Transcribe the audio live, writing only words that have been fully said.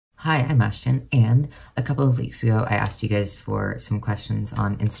Hi, I'm Ashton, and a couple of weeks ago I asked you guys for some questions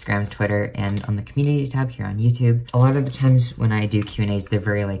on Instagram, Twitter, and on the community tab here on YouTube. A lot of the times when I do Q&As, they're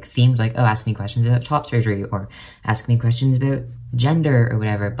very themed, like, oh, ask me questions about top surgery, or ask me questions about gender, or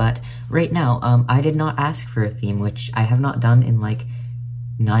whatever. But right now, I did not ask for a theme, which I have not done in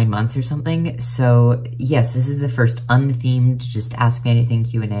 9 months or something. So yes, this is the first unthemed, just ask me anything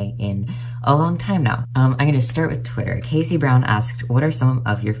Q&A in a long time now. I'm gonna start with Twitter. Casey Brown asked, what are some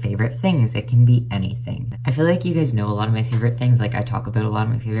of your favorite things? It can be anything. I feel like you guys know a lot of my favorite things. I talk about a lot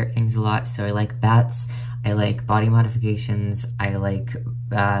of my favorite things a lot. So I like bats, I like body modifications, I like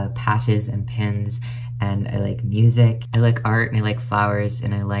patches and pins, and I like music. I like art, and I like flowers,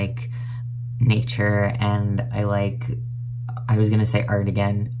 and I like nature, and I was gonna say art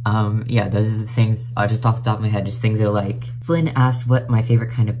again. Yeah, those are the things, just off the top of my head, just things I like. Flynn asked what my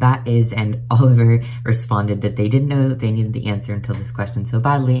favorite kind of bat is, and Oliver responded that they didn't know that they needed the answer until this question so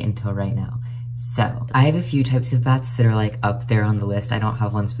badly, until right now. So, I have a few types of bats that are up there on the list. I don't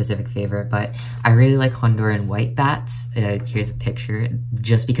have one specific favorite, but I really like Honduran white bats. Here's a picture,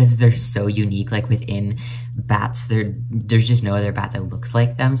 just because they're so unique, within bats, there's just no other bat that looks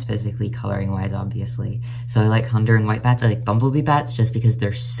like them, specifically coloring wise, obviously. So I like Honduran white bats. I like bumblebee bats just because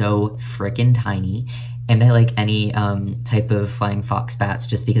they're so freaking tiny. And I like any type of flying fox bats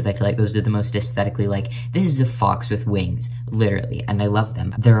just because I feel like those are the most aesthetically this is a fox with wings, literally, and I love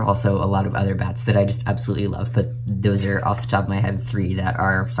them. There are also a lot of other bats that I just absolutely love, but those are off the top of my head 3 that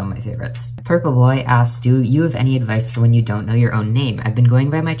are some of my favorites. Purple Boy asked, do you have any advice for when you don't know your own name? I've been going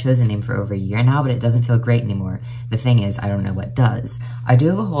by my chosen name for over a year now, but it doesn't feel great anymore. The thing is, I don't know what does. I do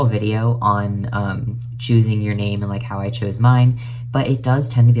have a whole video on choosing your name and how I chose mine, but it does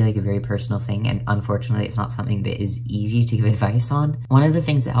tend to be a very personal thing, and unfortunately it's not something that is easy to give advice on. One of the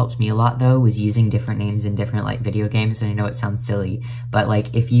things that helped me a lot though was using different names in different video games, and I know it sounds silly, but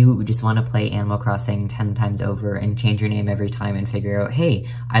if you just want to play Animal Crossing 10 times over and change your name every time and figure out, hey,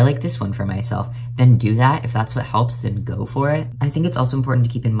 I like this one for myself, then do that. If that's what helps, then go for it. I think it's also important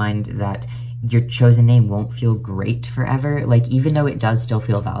to keep in mind that your chosen name won't feel great forever. Even though it does still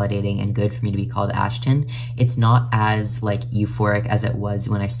feel validating and good for me to be called Ashton, it's not as euphoric as it was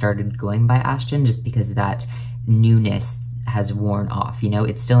when I started going by Ashton, just because that newness has worn off,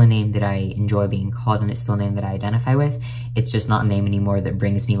 It's still a name that I enjoy being called, and it's still a name that I identify with. It's just not a name anymore that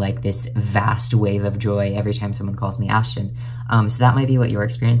brings me this vast wave of joy every time someone calls me Ashton. So that might be what you're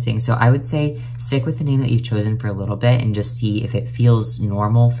experiencing. So I would say stick with the name that you've chosen for a little bit and just see if it feels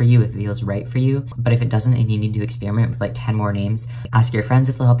normal for you, if it feels right for you. But if it doesn't and you need to experiment with 10 more names, ask your friends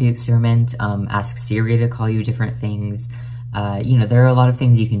if they'll help you experiment, ask Siri to call you different things. There are a lot of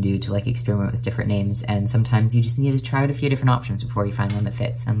things you can do to experiment with different names, and sometimes you just need to try out a few different options before you find one that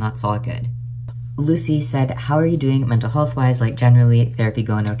fits, and that's all good. Lucy said, how are you doing mental health wise? Generally, therapy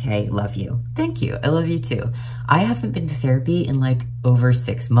going okay? Love you. Thank you. I love you too. I haven't been to therapy in over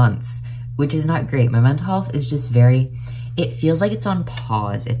 6 months, which is not great. My mental health is just it feels like it's on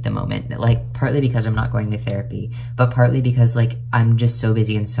pause at the moment, partly because I'm not going to therapy, but partly because I'm just so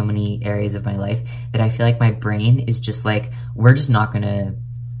busy in so many areas of my life that I feel like my brain is just we're just not gonna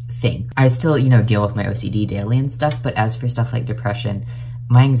think. I still, deal with my OCD daily and stuff, but as for stuff like depression,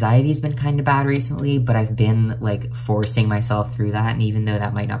 my anxiety's been kind of bad recently, but I've been forcing myself through that, and even though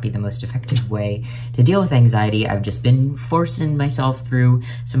that might not be the most effective way to deal with anxiety, I've just been forcing myself through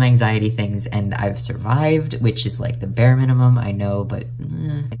some anxiety things, and I've survived, which is the bare minimum, I know, but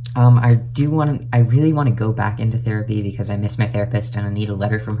I really want to go back into therapy because I miss my therapist and I need a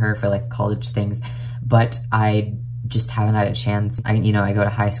letter from her for college things, but I just haven't had a chance. I go to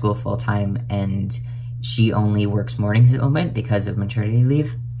high school full time, and she only works mornings at the moment because of maternity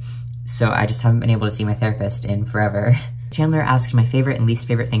leave, so I just haven't been able to see my therapist in forever. Chandler asked my favorite and least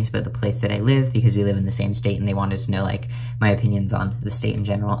favorite things about the place that I live, because we live in the same state and they wanted to know my opinions on the state in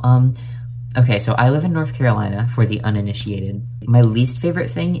general. Okay, so I live in North Carolina, for the uninitiated. My least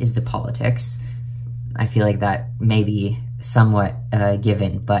favorite thing is the politics. I feel like that may be somewhat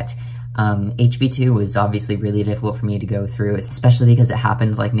given, but HB2 was obviously really difficult for me to go through, especially because it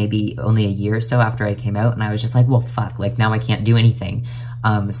happened maybe only a year or so after I came out, and I was just well, fuck, now I can't do anything.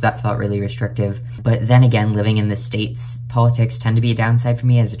 So that felt really restrictive. But then again, living in the States, politics tend to be a downside for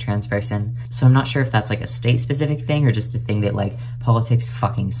me as a trans person. So I'm not sure if that's a state-specific thing or just a thing that politics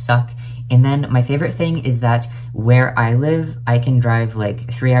fucking suck. And then my favorite thing is that where I live, I can drive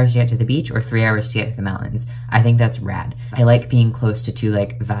 3 hours to get to the beach or 3 hours to get to the mountains. I think that's rad. I like being close to 2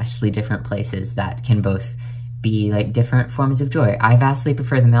 vastly different places that can both be like different forms of joy. I vastly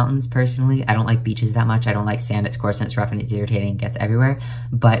prefer the mountains personally. I don't like beaches that much. I don't like sand. It's coarse and it's rough and it's irritating and gets everywhere.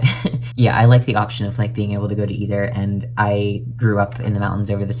 But yeah, I like the option of like being able to go to either. And I grew up in the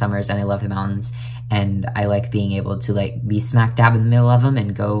mountains over the summers and I love the mountains. And I like being able to like be smack dab in the middle of them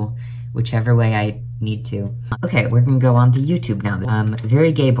and go whichever way I need to. Okay, we're gonna go on to YouTube now.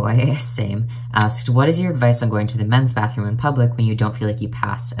 Very gay boy, same, asked, what is your advice on going to the men's bathroom in public when you don't feel like you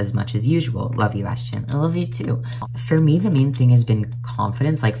pass as much as usual? Love you, Ashton. I love you too. For me, the main thing has been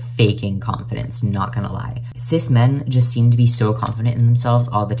confidence, like faking confidence, not gonna lie. Cis men just seem to be so confident in themselves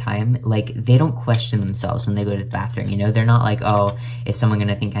all the time. Like, they don't question themselves when they go to the bathroom, you know? They're not like, oh, is someone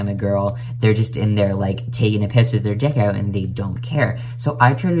gonna think I'm a girl? They're just in there like taking a piss with their dick out and they don't care. So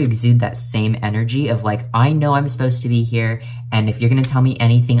I try to exude that same energy of like, I know I'm supposed to be here, and if you're gonna tell me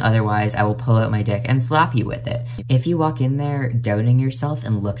anything otherwise, I will pull out my dick and slap you with it. If you walk in there doubting yourself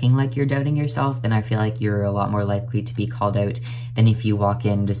and looking like you're doubting yourself, then I feel like you're a lot more likely to be called out than if you walk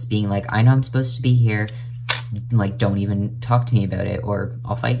in just being like, I know I'm supposed to be here, like, don't even talk to me about it or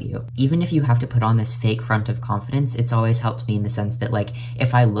I'll fight you. Even if you have to put on this fake front of confidence, it's always helped me in the sense that, like,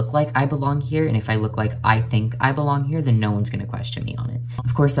 if I look like I belong here and if I look like I think I belong here, then no one's gonna question me on it.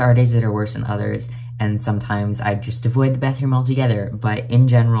 Of course, there are days that are worse than others, and sometimes I just avoid the bathroom altogether, but in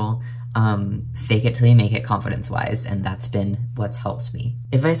general, fake it till you make it confidence-wise, and that's been what's helped me.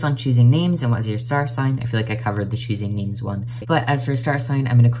 Advice on choosing names and what's your star sign? I feel like I covered the choosing names one. But as for star sign,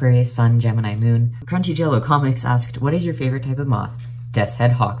 I'm an Aquarius, Sun, Gemini, Moon. Crunchy Jello Comics asked, what is your favorite type of moth? Death's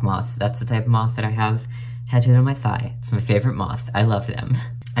Head Hawk Moth. That's the type of moth that I have tattooed on my thigh. It's my favorite moth. I love them.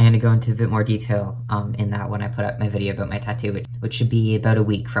 I'm going to go into a bit more detail in that when I put up my video about my tattoo, which should be about a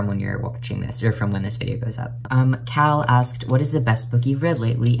week from when you're watching this, or from when this video goes up. Cal asked, what is the best book you've read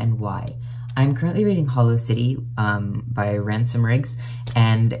lately and why? I'm currently reading Hollow City by Ransom Riggs,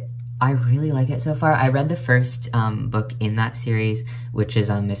 and I really like it so far. I read the first book in that series, which is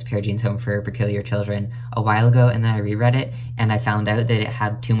Miss Peer Jean's Home for Peculiar Children, a while ago, and then I reread it, and I found out that it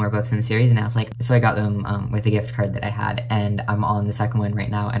had 2 more books in the series, and I was like, so I got them with a gift card that I had, and I'm on the second one right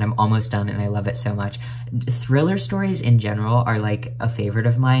now, and I'm almost done, and I love it so much. Thriller stories in general are like a favorite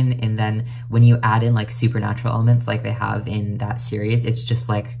of mine, and then when you add in like supernatural elements like they have in that series, it's just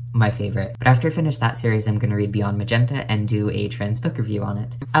like my favorite. But after I finish that series, I'm gonna read Beyond Magenta and do a trans book review on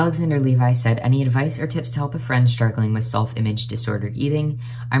it. Alexander Levi said, any advice or tips to help a friend struggling with self-image disordered eating?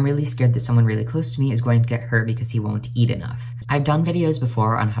 I'm really scared that someone really close to me is going to get hurt because he won't eat enough. I've done videos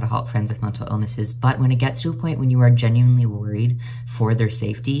before on how to help friends with mental illnesses, but when it gets to a point when you are genuinely worried for their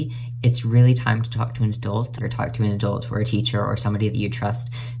safety, it's really time to talk to an adult, or talk to an adult or a teacher or somebody that you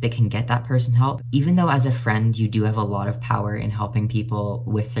trust that can get that person help. Even though as a friend you do have a lot of power in helping people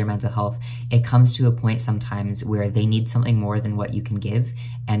with their mental health, it comes to a point sometimes where they need something more than what you can give,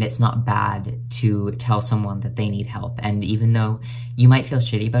 and it's not bad to tell someone that they need help. And even though you might feel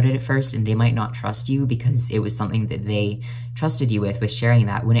shitty about it at first and they might not trust you because it was something that they trusted you with sharing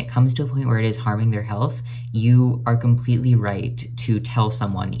that, when it comes to a point where it is harming their health, you are completely right to tell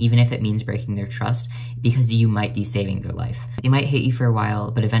someone, even if it means breaking their trust, because you might be saving their life. They might hate you for a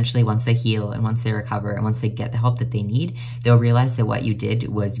while, but eventually once they heal and once they recover and once they get the help that they need, they'll realize that what you did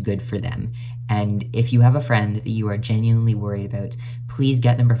was good for them. And if you have a friend that you are genuinely worried about, please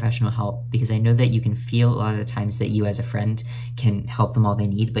get them professional help, because I know that you can feel a lot of the times that you as a friend can help them all they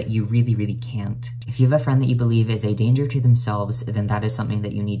need, but you really, really can't. If you have a friend that you believe is a danger to themselves, then that is something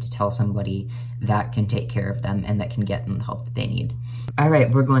that you need to tell somebody that can take care of them and that can get them the help that they need. All right,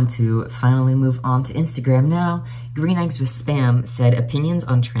 we're going to finally move on to Instagram now. Green Eggs with Spam said opinions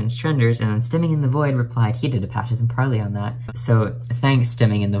on transgenders, and then Stimming in the Void replied he did a Patches and Parley on that. So thanks,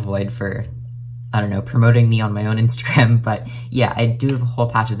 Stimming in the Void, for, I don't know, promoting me on my own Instagram. But yeah, I do have a whole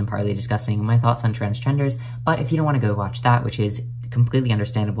Patches and Parley discussing my thoughts on transgenders, but if you don't want to go watch that, which is completely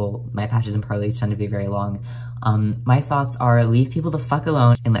understandable, my Patches and Parleys tend to be very long, my thoughts are leave people the fuck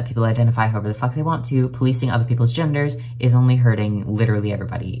alone and let people identify however the fuck they want to. Policing other people's genders is only hurting literally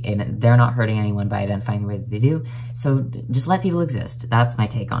everybody, and they're not hurting anyone by identifying the way that they do, so just let people exist. That's my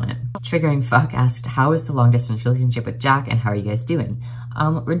take on it. Triggering Fuck asked, how is the long distance relationship with Jack and how are you guys doing?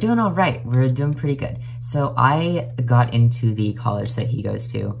 We're doing all right. We're doing pretty good. So I got into the college that he goes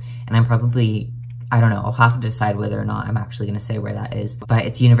to, and I'm probably, I don't know, I'll have to decide whether or not I'm actually going to say where that is. But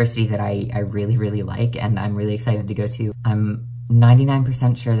it's a university that I really, really like, and I'm really excited to go to. I'm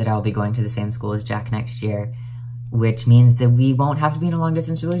 99% sure that I'll be going to the same school as Jack next year, which means that we won't have to be in a long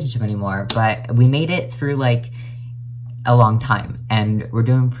distance relationship anymore. But we made it through like a long time, and we're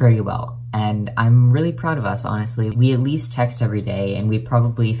doing pretty well. And I'm really proud of us, honestly. We at least text every day, and we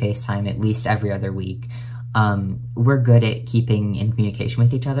probably FaceTime at least every other week. we're good at keeping in communication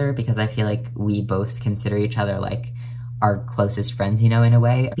with each other because I feel like we both consider each other like our closest friends, you know, in a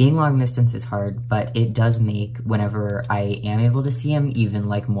way. Being long distance is hard, but it does make whenever I am able to see him even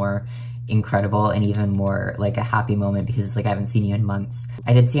like more incredible and even more like a happy moment because it's like I haven't seen you in months.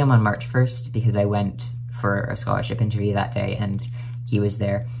 I did see him on March 1st because I went for a scholarship interview that day and he was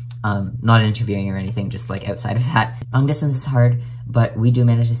there. Not interviewing or anything, just like outside of that. Long distance is hard, but we do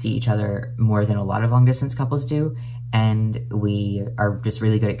manage to see each other more than a lot of long distance couples do, and we are just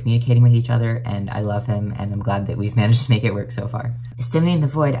really good at communicating with each other, and I love him, and I'm glad that we've managed to make it work so far. Stimming in the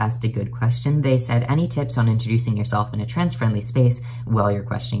Void asked a good question. They said, any tips on introducing yourself in a trans-friendly space while you're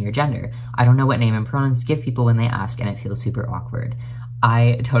questioning your gender? I don't know what name and pronouns to give people when they ask, and it feels super awkward.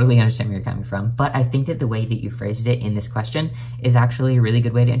 I totally understand where you're coming from, but I think that the way that you phrased it in this question is actually a really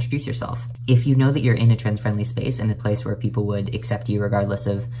good way to introduce yourself. If you know that you're in a trans-friendly space and a place where people would accept you regardless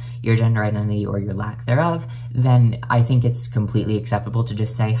of your gender identity or your lack thereof, then I think it's completely acceptable to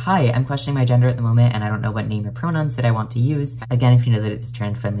just say, hi, I'm questioning my gender at the moment and I don't know what name or pronouns that I want to use. Again, if you know that it's a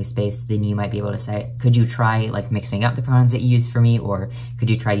trans-friendly space, then you might be able to say, could you try like mixing up the pronouns that you use for me, or could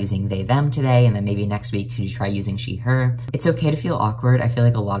you try using they, them today, and then maybe next week, could you try using she, her? It's okay to feel awkward. I feel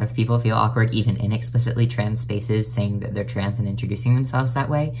like a lot of people feel awkward even in explicitly trans spaces saying that they're trans and introducing themselves that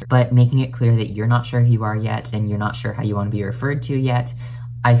way, but making it clear that you're not sure who you are yet and you're not sure how you want to be referred to yet,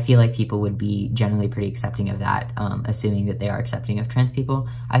 I feel like people would be generally pretty accepting of that, assuming that they are accepting of trans people.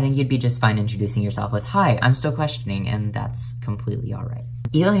 I think you'd be just fine introducing yourself with, hi, I'm still questioning, and that's completely all right.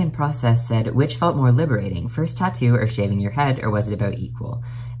 Eli in Process said, which felt more liberating, first tattoo or shaving your head, or was it about equal?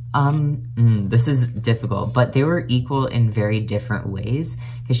 This is difficult, but they were equal in very different ways,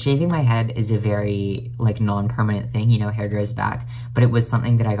 because shaving my head is a very, like, non-permanent thing, you know, hair grows back, but it was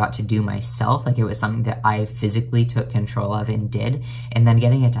something that I got to do myself, like, it was something that I physically took control of and did, and then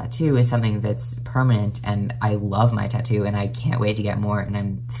getting a tattoo is something that's permanent, and I love my tattoo, and I can't wait to get more, and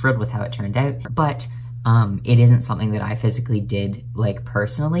I'm thrilled with how it turned out, but it isn't something that I physically did, like,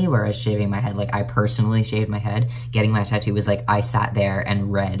 personally, whereas shaving my head, like, I personally shaved my head. Getting my tattoo was like, I sat there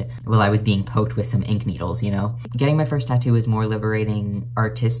and read while I was being poked with some ink needles, you know? Getting my first tattoo was more liberating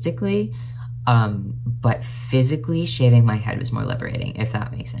artistically, but physically, shaving my head was more liberating, if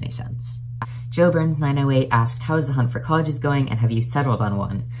that makes any sense. Joe Burns 908 asked, how is the hunt for colleges going, and have you settled on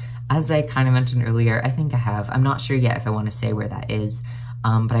one? As I kind of mentioned earlier, I think I have. I'm not sure yet if I want to say where that is.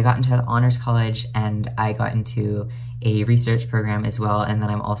 But I got into the honors college and I got into a research program as well, and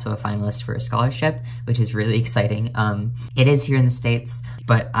then I'm also a finalist for a scholarship, which is really exciting. It is here in the States,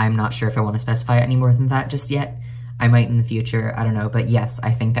 but I'm not sure if I want to specify any more than that just yet. I might in the future, I don't know, but yes,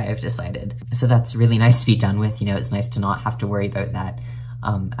 I think I have decided. So that's really nice to be done with, you know, it's nice to not have to worry about that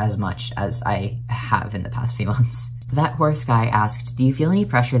as much as I have in the past few months. That Horse Guy asked, do you feel any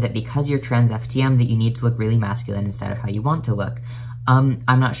pressure that because you're trans FTM that you need to look really masculine instead of how you want to look? I'm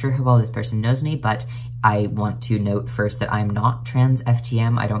not sure how well this person knows me, but I want to note first that I'm not trans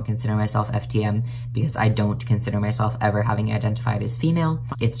FTM. I don't consider myself FTM because I don't consider myself ever having identified as female.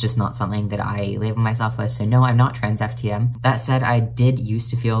 It's just not something that I label myself as, so no, I'm not trans FTM. That said, I did used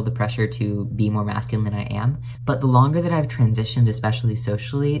to feel the pressure to be more masculine than I am, but the longer that I've transitioned, especially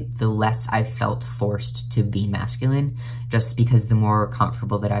socially, the less I've felt forced to be masculine, just because the more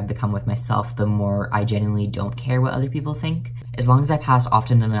comfortable that I've become with myself, the more I genuinely don't care what other people think. As long as I pass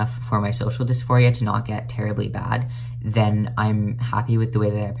often enough for my social dysphoria to not get terribly bad, then I'm happy with the way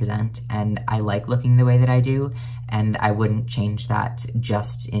that I present, and I like looking the way that I do, and I wouldn't change that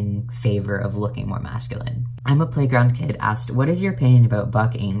just in favor of looking more masculine. I'm a Playground Kid asked, what is your opinion about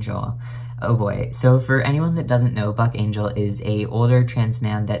Buck Angel? Oh boy. So for anyone that doesn't know, Buck Angel is a older trans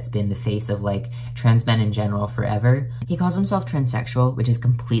man that's been the face of like trans men in general forever. He calls himself transsexual, which is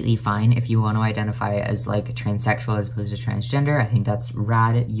completely fine if you want to identify as like transsexual as opposed to transgender. I think that's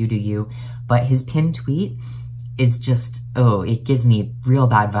rad, you do you. But his pinned tweet is just, oh, it gives me real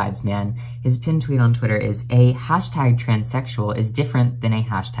bad vibes, man. His pinned tweet on Twitter is, a hashtag transsexual is different than a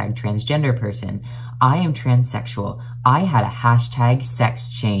hashtag transgender person. I am transsexual. I had a hashtag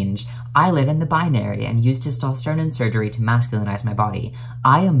sex change. I live in the binary and use testosterone and surgery to masculinize my body.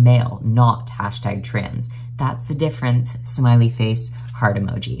 I am male, not hashtag trans. That's the difference, smiley face, heart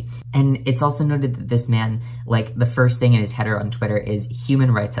emoji. And it's also noted that this man, like, the first thing in his header on Twitter is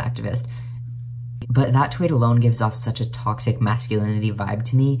human rights activist. But that tweet alone gives off such a toxic masculinity vibe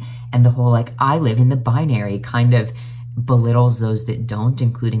to me, and the whole, like, I live in the binary kind of belittles those that don't,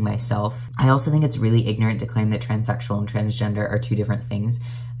 including myself. I also think it's really ignorant to claim that transsexual and transgender are two different things,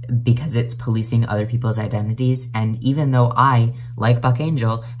 because it's policing other people's identities. And even though I, like Buck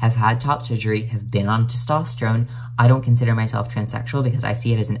Angel, have had top surgery, have been on testosterone, I don't consider myself transsexual because I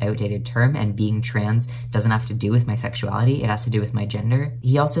see it as an outdated term, and being trans doesn't have to do with my sexuality, it has to do with my gender.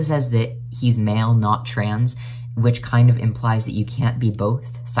 He also says that he's male, not trans, which kind of implies that you can't be both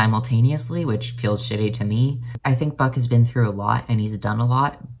simultaneously, which feels shitty to me. I think Buck has been through a lot and he's done a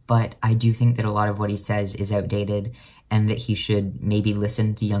lot, but I do think that a lot of what he says is outdated and that he should maybe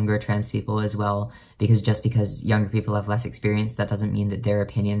listen to younger trans people as well, because just because younger people have less experience, that doesn't mean that their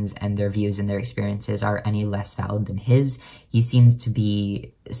opinions and their views and their experiences are any less valid than his. He seems to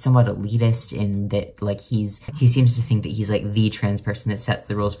be somewhat elitist in that, like, he seems to think that he's like the trans person that sets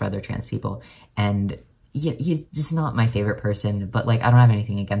the rules for other trans people, and he's just not my favorite person, but like, I don't have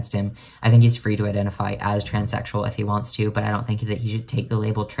anything against him. I think he's free to identify as transsexual if he wants to, but I don't think that he should take the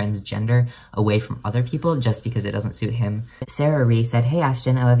label transgender away from other people just because it doesn't suit him. Sarah Ree said, "Hey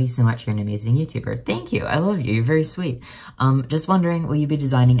Ashton, I love you so much. You're an amazing YouTuber." Thank you. I love you. You're very sweet. Just wondering, will you be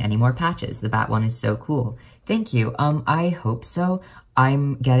designing any more patches? The bat one is so cool. Thank you. I hope so.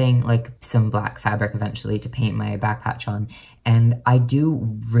 I'm getting like some black fabric eventually to paint my back patch on, and I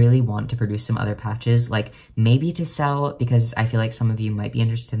do really want to produce some other patches, like maybe to sell, because I feel like some of you might be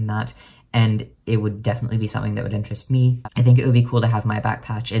interested in that, and it would definitely be something that would interest me. I think it would be cool to have my back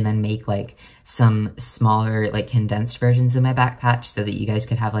patch and then make like some smaller, like condensed versions of my back patch so that you guys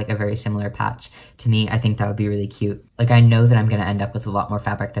could have like a very similar patch to me. I think that would be really cute. Like, I know that I'm gonna end up with a lot more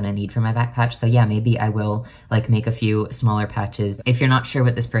fabric than I need for my back patch, so yeah, maybe I will like make a few smaller patches. If you're not sure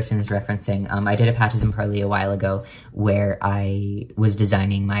what this person is referencing, I did a Patches and Parley a while ago where I was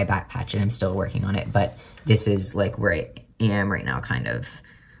designing my back patch and I'm still working on it, but this is like where I am right now, kind of.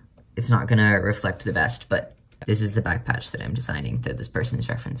 It's not gonna reflect the best, but this is the back patch that I'm designing that this person is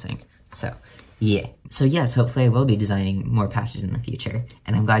referencing. So, yeah. So yes, hopefully I will be designing more patches in the future,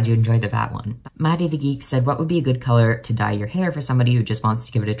 and I'm glad you enjoyed the bat one. Maddie the Geek said, "What would be a good color to dye your hair for somebody who just wants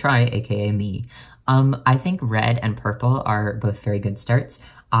to give it a try, aka me?" I think red and purple are both very good starts.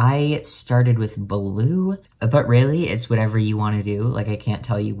 I started with blue, but really it's whatever you want to do. Like, I can't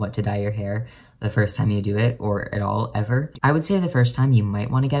tell you what to dye your hair the first time you do it, or at all, ever. I would say the first time you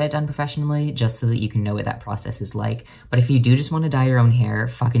might want to get it done professionally, just so that you can know what that process is like. But if you do just want to dye your own hair,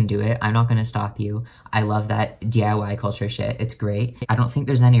 fucking do it. I'm not gonna stop you. I love that DIY culture shit. It's great. I don't think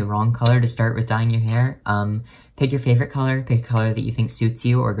there's any wrong color to start with dyeing your hair. Pick your favorite color, pick a color that you think suits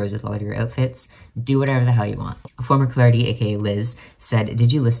you or goes with all of your outfits. Do whatever the hell you want. Former Clarity, aka Liz, said,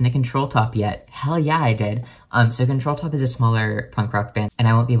 "Did you listen to Control Top yet?" Hell yeah, I did. So Control Top is a smaller punk rock band, and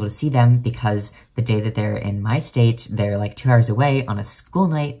I won't be able to see them because the day that they're in my state, they're like 2 hours away on a school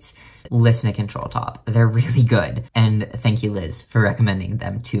night. Listen to Control Top. They're really good. And thank you, Liz, for recommending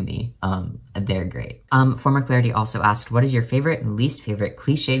them to me. They're great. Former Clarity also asked, "What is your favorite and least favorite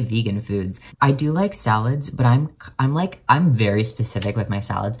cliche vegan foods?" I do like salads, but I'm very specific with my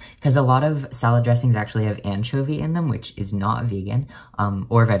salads, because a lot of salad dressings actually have anchovy in them, which is not vegan,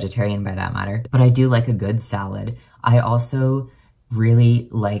 or vegetarian by that matter. But I do like a good salad. I also really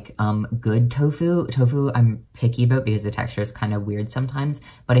like good tofu. Tofu I'm picky about because the texture is kind of weird sometimes,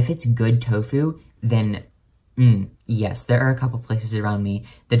 but if it's good tofu, then yes, there are a couple places around me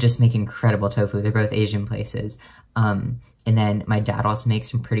that just make incredible tofu. They're both Asian places. And then my dad also makes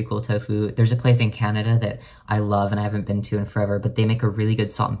some pretty cool tofu. There's a place in Canada that I love and I haven't been to in forever, but they make a really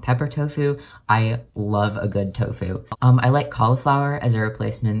good salt and pepper tofu. I love a good tofu. I like cauliflower as a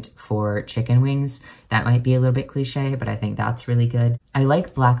replacement for chicken wings. That might be a little bit cliche, but I think that's really good. I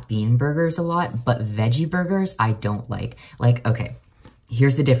like black bean burgers a lot, but veggie burgers I don't like. Like, okay,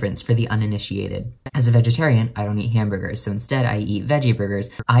 here's the difference for the uninitiated. As a vegetarian, I don't eat hamburgers, so instead I eat veggie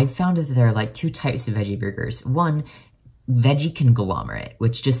burgers. I've found that there are like 2 types of veggie burgers. One, veggie conglomerate,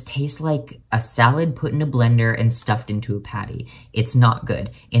 which just tastes like a salad put in a blender and stuffed into a patty. It's not good.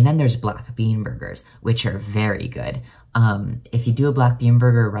 And then there's black bean burgers, which are very good. If you do a black bean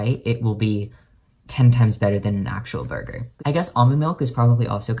burger right, it will be 10 times better than an actual burger. I guess almond milk is probably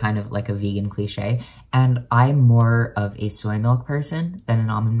also kind of like a vegan cliche, and I'm more of a soy milk person than an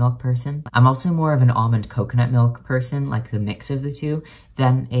almond milk person. I'm also more of an almond coconut milk person, like the mix of the two,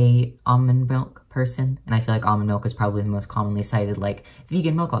 than a almond milk person, and I feel like almond milk is probably the most commonly cited like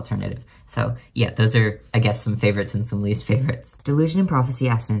vegan milk alternative. So yeah, those are, I guess, some favorites and some least favorites. Delusion and Prophecy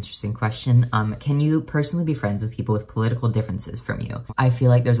asked an interesting question. Can you personally be friends with people with political differences from you? I feel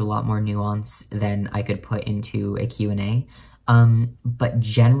like there's a lot more nuance than I could put into a Q&A, but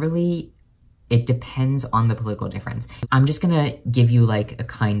generally it depends on the political difference. I'm just gonna give you like a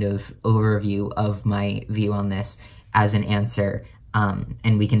kind of overview of my view on this as an answer.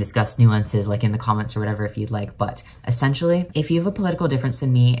 And we can discuss nuances like in the comments or whatever if you'd like. But essentially, if you have a political difference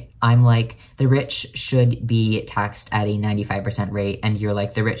than me, I'm like, the rich should be taxed at a 95% rate, and you're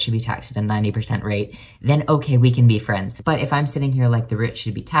like, the rich should be taxed at a 90% rate, then okay, we can be friends. But if I'm sitting here like the rich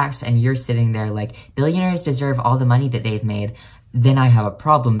should be taxed, and you're sitting there like billionaires deserve all the money that they've made, then I have a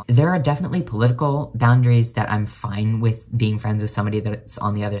problem. There are definitely political boundaries that I'm fine with being friends with somebody that's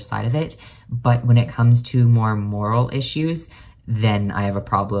on the other side of it. But when it comes to more moral issues, then I have a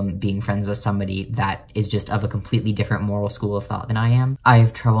problem being friends with somebody that is just of a completely different moral school of thought than I am. I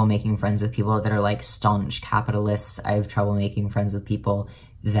have trouble making friends with people that are like staunch capitalists. I have trouble making friends with people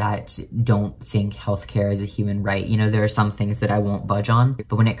that don't think healthcare is a human right. You know, there are some things that I won't budge on.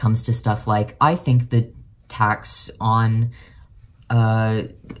 But when it comes to stuff like, I think the tax on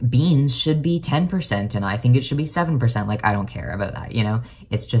beans should be 10% and I think it should be 7%. Like, I don't care about that, you know?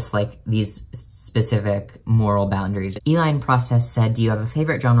 It's just like these specific moral boundaries. Eline Process said, do you have a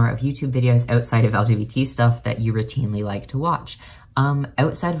favorite genre of YouTube videos outside of LGBT stuff that you routinely like to watch?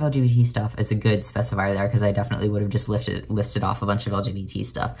 Outside of LGBT stuff is a good specifier there, because I definitely would have just listed off a bunch of LGBT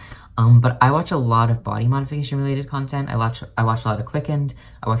stuff. But I watch a lot of body modification related content. I watch a lot of Quickened.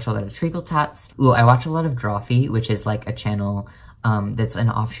 I watch a lot of Treacle Tats. Ooh, I watch a lot of Drawfee, which is like a channel that's an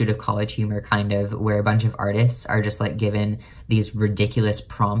offshoot of College Humor, kind of, where a bunch of artists are just like given these ridiculous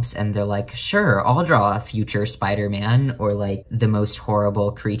prompts and they're like, sure, I'll draw a future Spider-Man or like the most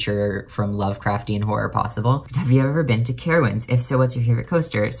horrible creature from Lovecraftian horror possible. Have you ever been to Carowinds? If so, what's your favorite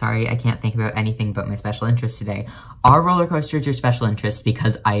coaster? Sorry, I can't think about anything but my special interest today. Are roller coasters your special interest?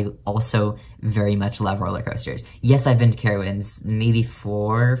 Because I also very much love roller coasters. Yes, I've been to Carowinds maybe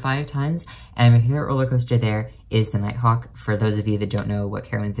 4 or 5 times, and my favorite roller coaster there is the Nighthawk. For those of you that don't know what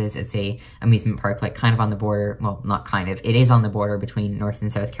Carowinds is, it's a amusement park like kind of on the border, well, not kind of, it is on the border between North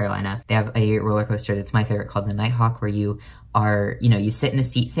and South Carolina. They have a roller coaster that's my favorite called the Nighthawk, where you are, you know, you sit in a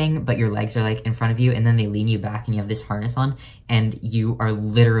seat thing, but your legs are like in front of you, and then they lean you back and you have this harness on, and you are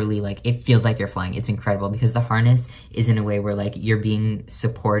literally like, it feels like you're flying. It's incredible because the harness is in a way where like you're being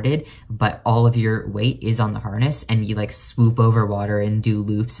supported, but all of your weight is on the harness, and you like swoop over water and do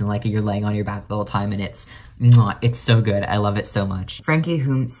loops, and like you're laying on your back the whole time, and it's so good. I love it so much. Frankie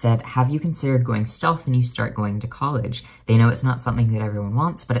Whom said, have you considered going stealth when you start going to college? They know it's not something that everyone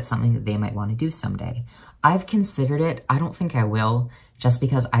wants, but it's something that they might want to do someday. I've considered it. I don't think I will, just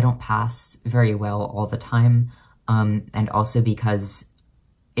because I don't pass very well all the time, and also because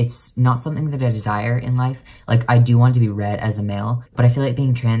it's not something that I desire in life. Like, I do want to be read as a male, but I feel like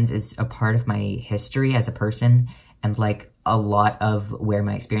being trans is a part of my history as a person, and like a lot of where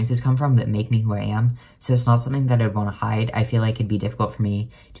my experiences come from that make me who I am. So it's not something that I'd want to hide. I feel like it'd be difficult for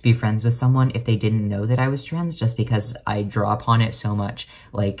me to be friends with someone if they didn't know that I was trans, just because I draw upon it so much,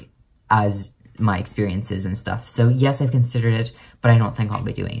 like, as my experiences and stuff. So yes, I've considered it, but I don't think I'll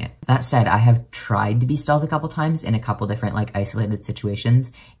be doing it. That said, I have tried to be stealth a couple times in a couple different like isolated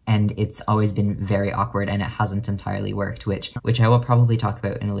situations, and it's always been very awkward and it hasn't entirely worked, which I will probably talk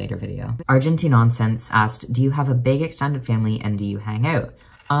about in a later video. Argentine Nonsense asked, do you have a big extended family and do you hang out?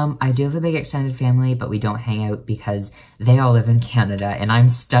 I do have a big extended family, but we don't hang out because they all live in Canada and I'm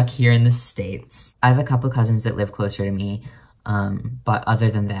stuck here in the States. I have a couple cousins that live closer to me, but other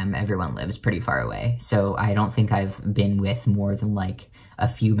than them, everyone lives pretty far away. So I don't think I've been with more than like a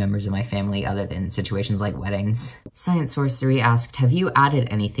few members of my family other than situations like weddings. Science Sorcery asked, have you added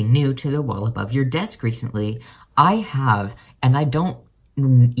anything new to the wall above your desk recently? I have, and I don't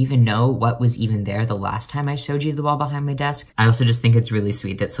even know what was even there the last time I showed you the wall behind my desk. I also just think it's really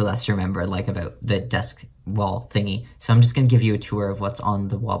sweet that Celeste remembered like about the desk wall thingy. So I'm just gonna give you a tour of what's on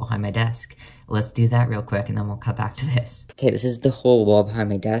the wall behind my desk. Let's do that real quick and then we'll cut back to this. Okay, this is the whole wall behind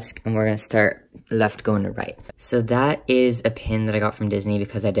my desk and we're gonna start left going to right. So that is a pin that I got from Disney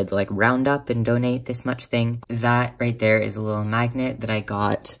because I did the like round up and donate this much thing. That right there is a little magnet that I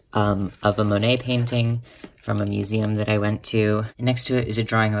got of a Monet painting from a museum that I went to. And next to it is a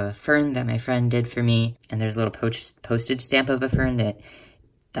drawing of a fern that my friend did for me. And there's a little postage stamp of a fern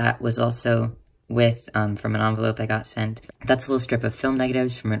that was also with, from an envelope I got sent. That's a little strip of film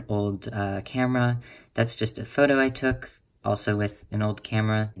negatives from an old camera. That's just a photo I took, also with an old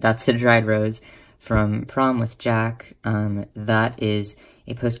camera. That's a dried rose from prom with Jack. That is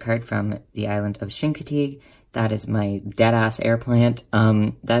a postcard from the island of Chincoteague. That is my dead-ass air plant.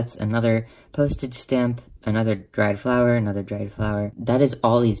 That's another postage stamp, another dried flower, another dried flower. That is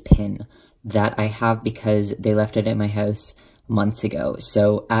Ollie's pin that I have because they left it at my house months ago.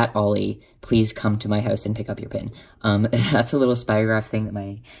 So at Ollie, please come to my house and pick up your pin. That's a little spirograph thing that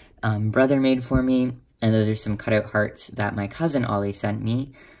my brother made for me. And those are some cutout hearts that my cousin Ollie sent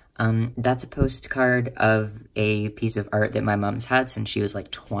me. That's a postcard of a piece of art that my mom's had since she was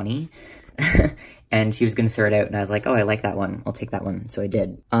like 20. And she was gonna throw it out, and I was like, oh, I like that one. I'll take that one. So I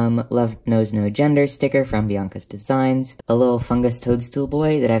did. Love Knows No Gender sticker from Bianca's Designs. A little fungus toadstool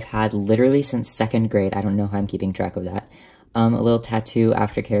boy that I've had literally since 2nd grade. I don't know how I'm keeping track of that. A little tattoo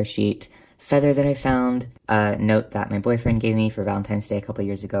aftercare sheet. Feather that I found. A note that my boyfriend gave me for Valentine's Day a couple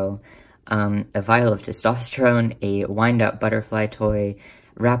years ago. A vial of testosterone. A wind-up butterfly toy.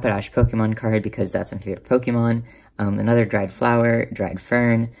 Rapidash Pokemon card because that's my favorite Pokemon. Another dried flower, dried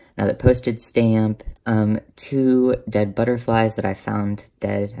fern, another postage stamp, 2 dead butterflies that I found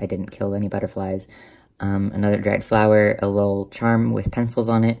dead. I didn't kill any butterflies. Another dried flower, a little charm with pencils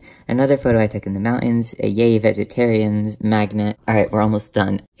on it, another photo I took in the mountains, a yay vegetarians magnet. Alright, we're almost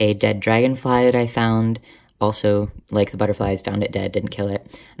done. A dead dragonfly that I found, also, like the butterflies, found it dead, didn't kill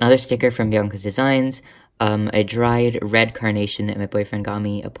it. Another sticker from Bianca's Designs. A dried red carnation that my boyfriend got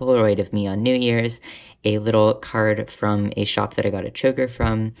me, a Polaroid of me on New Year's, a little card from a shop that I got a choker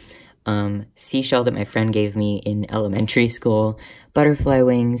from, seashell that my friend gave me in elementary school, butterfly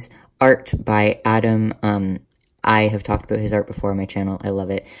wings, art by Adam. I have talked about his art before on my channel. I love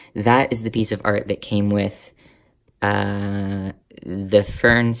it. That is the piece of art that came with the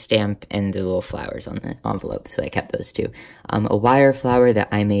fern stamp and the little flowers on the envelope, so I kept those too. A wire flower that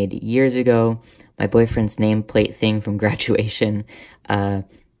I made years ago, my boyfriend's nameplate thing from graduation, a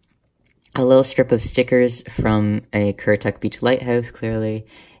little strip of stickers from a Currituck Beach lighthouse, clearly,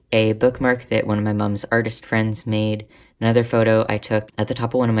 a bookmark that one of my mom's artist friends made, another photo I took at the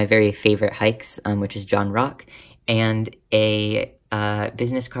top of one of my very favorite hikes, which is John Rock, and a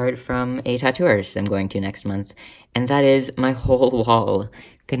business card from a tattoo artist I'm going to next month. And that is my whole wall.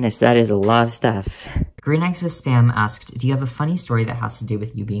 Goodness, that is a lot of stuff. Green Eggs with Spam asked, do you have a funny story that has to do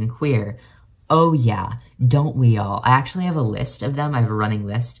with you being queer? Oh yeah, don't we all? I actually have a list of them. I have a running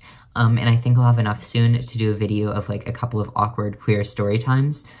list. And I think I'll have enough soon to do a video of like a couple of awkward queer story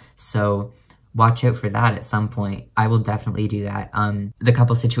times. So watch out for that at some point. I will definitely do that. The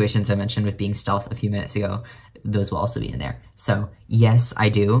couple situations I mentioned with being stealth a few minutes ago, those will also be in there. So yes, I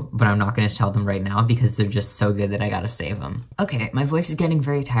do, but I'm not going to tell them right now because they're just so good that I gotta save them. Okay, my voice is getting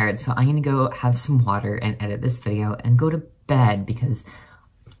very tired, so I'm gonna go have some water and edit this video and go to bed because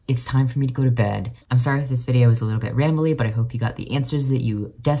it's time for me to go to bed. I'm sorry if this video was a little bit rambly, but I hope you got the answers that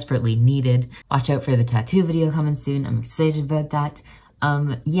you desperately needed. Watch out for the tattoo video coming soon. I'm excited about that.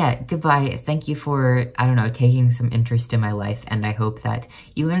 Yeah, goodbye. Thank you for, I don't know, taking some interest in my life, and I hope that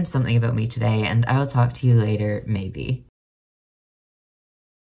you learned something about me today, and I will talk to you later, maybe.